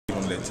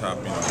their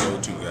top,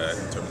 go-to guys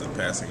in terms of the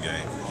passing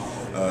game.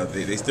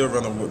 They still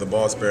run the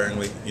ball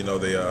sparingly. I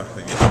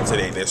would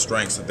say their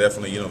strengths are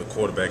definitely, the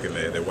quarterback and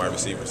their wide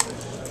receivers.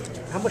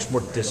 How much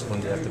more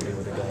disciplined do you have to be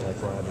with a guy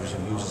like Rodgers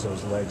who uses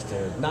those legs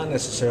to not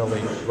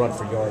necessarily run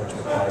for yards,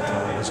 but probably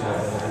targets more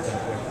than anything?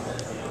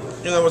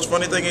 What's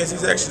funny thing is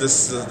he's actually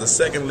the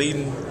second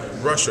leading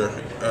rusher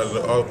of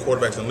all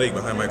quarterbacks in the league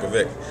behind Michael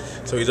Vick.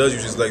 So he does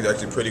use his legs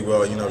actually pretty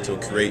well, to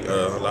create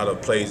a lot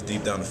of plays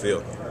deep down the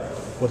field.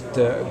 What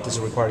does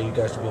it require you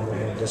guys to be a little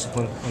more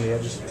disciplined on the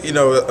edges?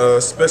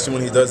 Especially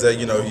when he does that,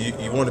 you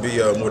want to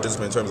be more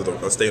disciplined in terms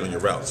of staying on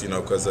your routes,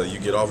 because you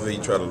get off of it,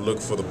 you try to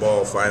look for the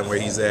ball, find where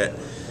he's at.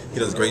 He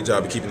does a great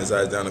job of keeping his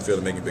eyes down the field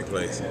and making big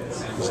plays.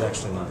 He's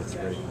actually number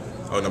 3.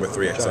 Oh, number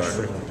 3. I'm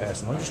sorry.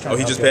 Oh,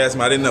 he just passed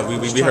him. I didn't know. We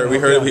heard he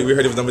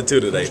was number 2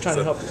 today. I'm just trying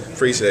to help.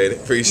 Appreciate it.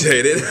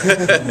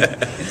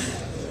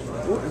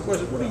 What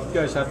do you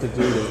guys have to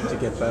do to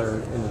get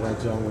better in the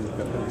red zone when you've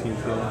got the team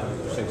field?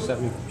 Say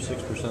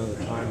 76% of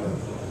the time of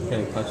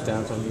getting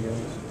touchdowns on you guys.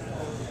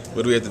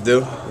 What do we have to do?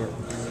 Yeah.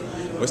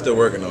 We're still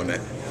working on that.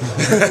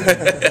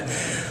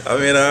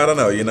 I don't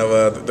know.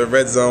 The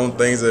red zone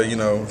things are,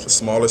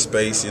 smaller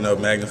space,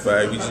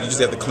 magnified. You just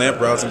have to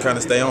clamp routes and kind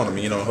of stay on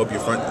them. Hope your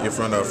front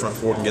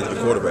four can get to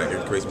the quarterback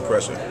and create some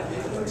pressure.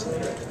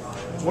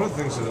 One of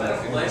the things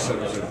that you said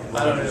was that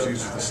Rodgers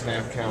uses the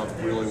snap count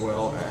really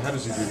well. How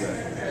does he do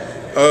that?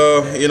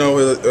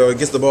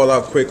 Gets the ball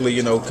out quickly,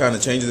 kind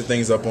of changes the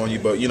things up on you.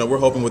 But, we're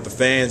hoping with the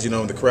fans,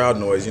 and the crowd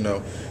noise,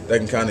 that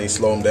can kind of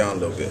slow him down a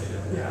little bit.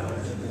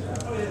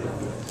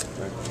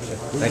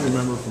 What do you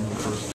remember from